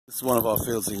This is one of our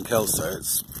fields in Kelso.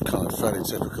 It's kind of fairly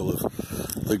typical of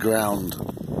the ground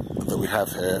that we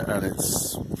have here, and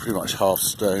it's pretty much half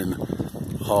stone,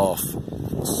 half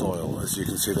soil. As you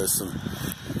can see, there's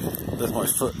my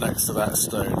foot next to that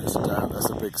stone. It's down. That's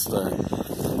a big stone,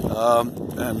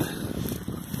 and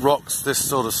rocks this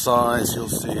sort of size. You'll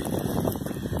see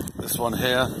this one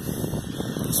here,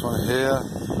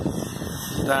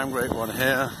 damn great one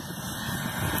here.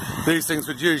 These things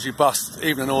would usually bust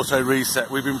even an auto reset.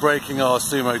 We've been breaking our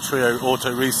Sumo Trio auto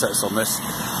resets on this,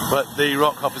 but the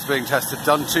Rockhopper's being tested,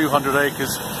 done 200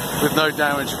 acres with no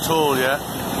damage at all yet.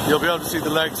 You'll be able to see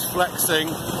the legs flexing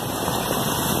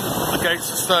against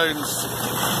the stones.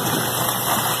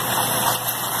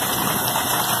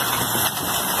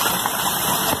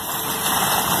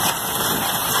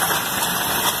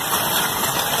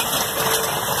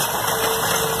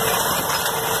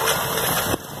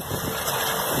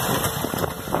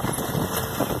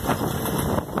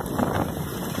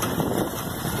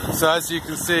 So as you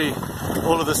can see,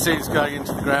 all of the seeds going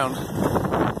into the ground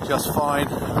just fine.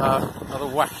 Another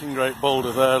whacking great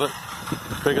boulder there, look,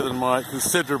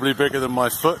 considerably bigger than my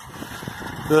foot.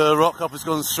 The Rockhopper's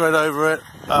gone straight over it.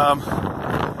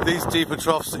 These deeper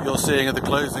troughs that you're seeing are the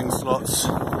closing slots.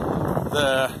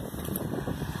 There,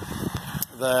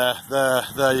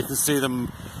 you can see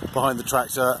them behind the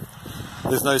tractor.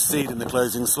 There's no seed in the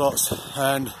closing slots,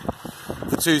 and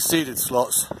the two seeded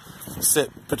slots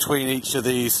sit between each of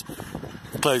these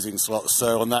closing slots.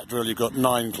 So on that drill you've got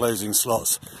 9 closing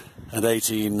slots and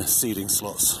 18 seeding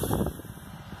slots.